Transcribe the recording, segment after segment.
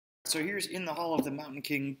So here's In the Hall of the Mountain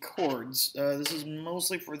King chords. This is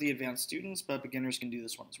mostly for the advanced students, but beginners can do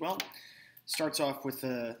this one as well. Starts off with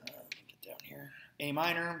let me get down here, A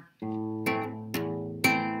minor.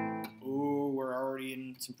 Ooh, we're already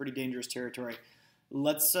in some pretty dangerous territory.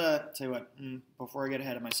 Let's tell you what, before I get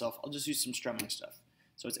ahead of myself, I'll just use some strumming stuff.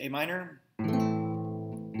 So it's A minor,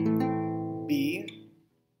 B,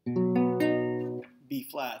 B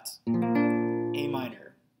flat, A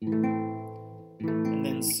minor, and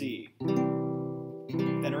then C.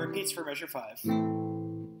 Then it repeats for measure 5.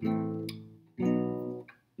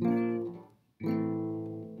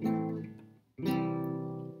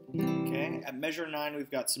 Okay, at measure 9 we've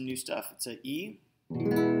got some new stuff. It's a E,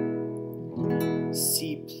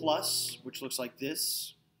 C plus, which looks like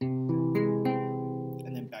this,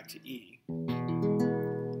 and then back to E.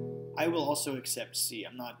 I will also accept C.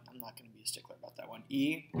 I'm not going to be a stickler about that one.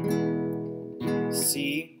 E,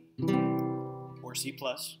 C, or C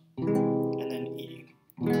plus, and then E.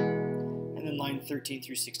 And then line 13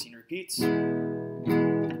 through 16 repeats. And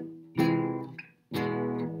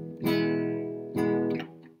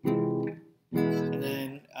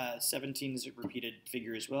then 17 is a repeated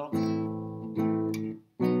figure as well.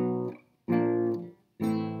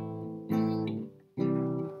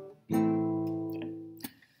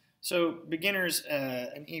 So beginners,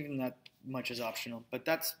 and even that much is optional, but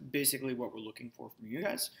that's basically what we're looking for from you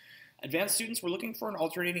guys. Advanced students, we're looking for an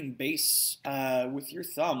alternating bass with your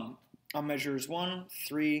thumb on measures 1,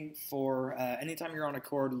 3, 4. Anytime you're on a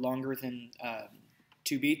chord longer than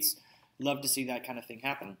 2 beats, love to see that kind of thing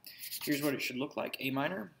happen. Here's what it should look like. A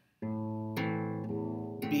minor,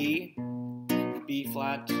 B, B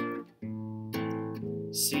flat,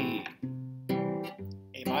 C,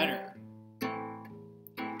 A minor,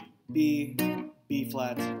 B, B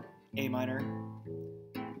flat, A minor,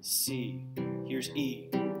 C. Here's E.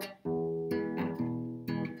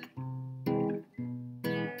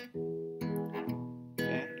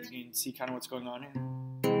 Okay, you can see kind of what's going on here.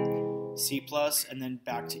 C plus, and then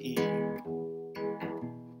back to E.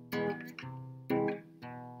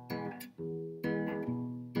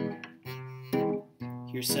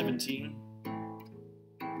 Here's 17.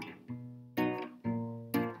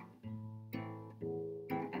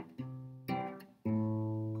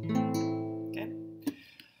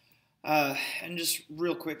 And just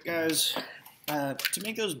real quick, guys, to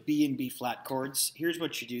make those B and B flat chords, here's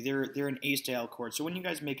what you do. They're an A style chord. So when you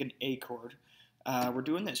guys make an A chord, we're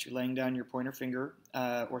doing this. You're laying down your pointer finger,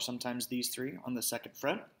 or sometimes these 3 on the 2nd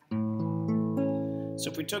fret. So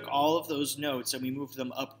if we took all of those notes and we moved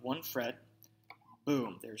them up 1 fret,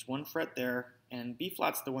 boom, there's 1 fret there, and B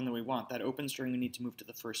flat's the one that we want. That open string we need to move to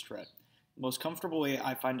the 1st fret. The most comfortable way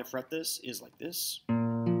I find to fret this is like this.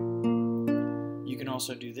 You can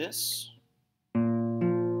also do this.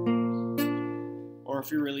 Or if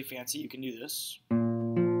you're really fancy, you can do this.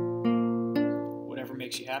 Whatever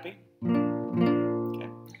makes you happy. Okay.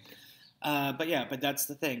 But that's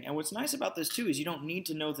the thing. And what's nice about this too is you don't need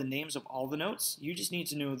to know the names of all the notes. You just need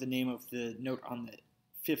to know the name of the note on the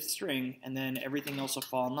 5th string, and then everything else will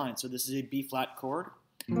fall in line. So this is a B flat chord,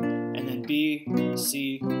 and then B,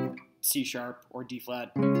 C, C sharp, or D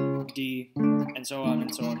flat, D, and so on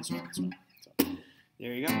and so on and so on and so on. So,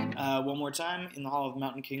 there you go. One more time, In the Hall of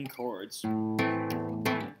Mountain King chords.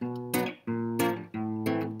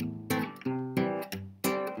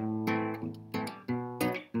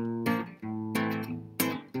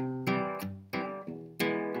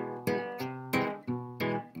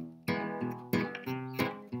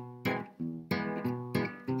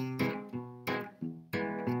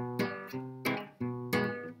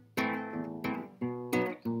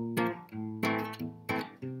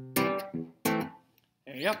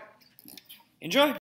 There you go. Enjoy!